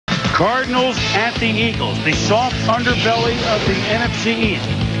Cardinals at the Eagles, the soft underbelly of the NFC East.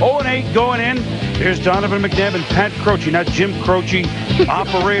 0-8 going in. There's Donovan McNabb and Pat Croce, not Jim Croce,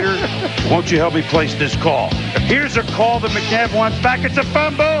 operator. Won't you help me place this call? Here's a call that McNabb wants back. It's a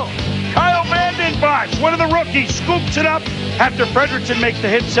fumble. Kyle Vanden Bosch, one of the rookies, scoops it up after Fredrickson makes the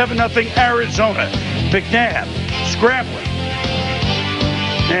hit. 7-0 Arizona. McNabb scrambling.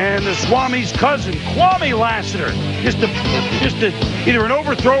 And the Swami's cousin, Kwame Lassiter, just either an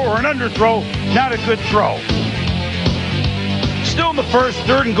overthrow or an underthrow, not a good throw. Still in the first,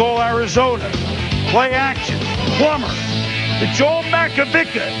 3rd and goal, Arizona. Play action. Plummer to Joel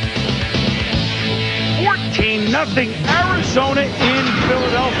Makovicka. 14-0 Arizona in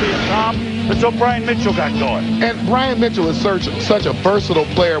Philadelphia, Tom. That's what Brian Mitchell got going. And Brian Mitchell is such a versatile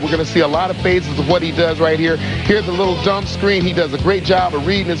player. We're going to see a lot of phases of what he does right here. Here's a little dump screen. He does a great job of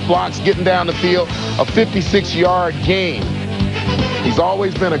reading his blocks, getting down the field. A 56-yard gain. He's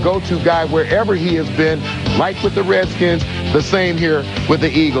always been a go-to guy wherever he has been, like with the Redskins, the same here with the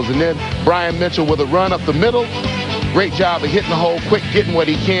Eagles. And then Brian Mitchell with a run up the middle. Great job of hitting the hole quick, getting what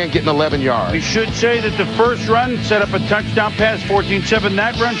he can, getting 11 yards. We should say that the first run set up a touchdown pass, 14-7.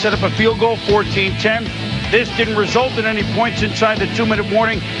 That run set up a field goal, 14-10. This didn't result in any points inside the 2-minute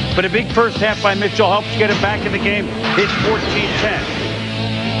warning, but a big first half by Mitchell helps get him back in the game. It's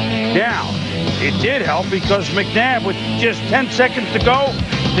 14-10. Now, it did help because McNabb, with just 10 seconds to go,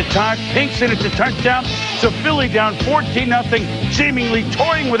 the Todd Pinkston, it's a touchdown. So Philly down 14-0, seemingly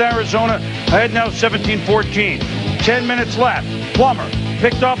toying with Arizona. Ahead now 17-14. 10 minutes left. Plummer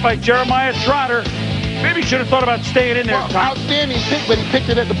picked off by Jeremiah Trotter. Maybe should have thought about staying in there. Well, outstanding pick, but he picked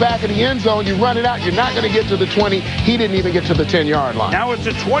it at the back of the end zone. You run it out, you're not going to get to the 20. He didn't even get to the 10-yard line. Now it's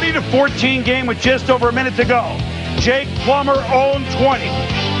a 20-14 game with just over a minute to go. Jake Plummer owned 20.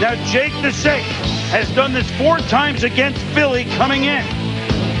 Now Jake the Safe has done this 4 times against Philly coming in.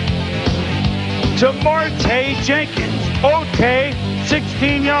 To Marte Jenkins. Okay,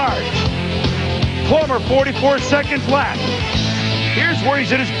 16 yards. Plummer, 44 seconds left. Here's where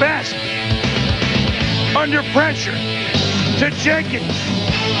he's at his best. Under pressure to Jenkins.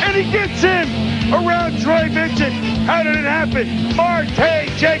 And he gets him around Troy Vincent. How did it happen? Marte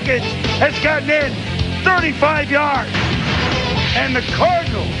Jenkins has gotten in 35 yards. And the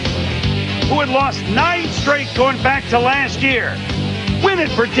Cardinals, who had lost 9 straight going back to last year, win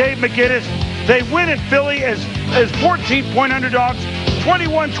it for Dave McGinnis. They win at Philly as 14-point underdogs,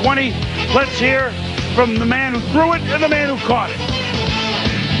 21-20. Let's hear from the man who threw it and the man who caught it.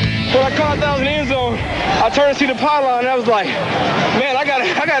 When I caught that was in the end zone, I turned to see the pylon, and I was like, man, I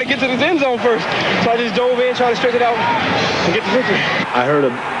gotta get to this end zone first. So I just dove in, tried to stretch it out, and get the victory. I heard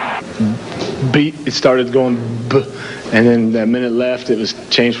a beat. It started going B, and then a minute left, it was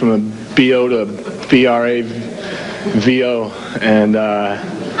changed from a B-O to a B-R-A-V-O, and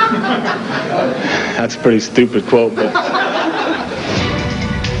that's a pretty stupid quote, but...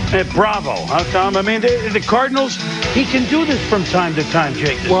 Bravo, huh, Tom? I mean, the Cardinals, he can do this from time to time,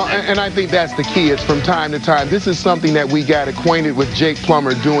 Jake. Well, and I think that's the key. It's from time to time. This is something that we got acquainted with Jake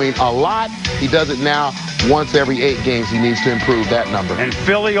Plummer doing a lot. He does it now once every 8 games. He needs to improve that number. And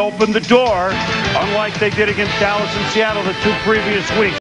Philly opened the door, unlike they did against Dallas and Seattle the 2 previous weeks.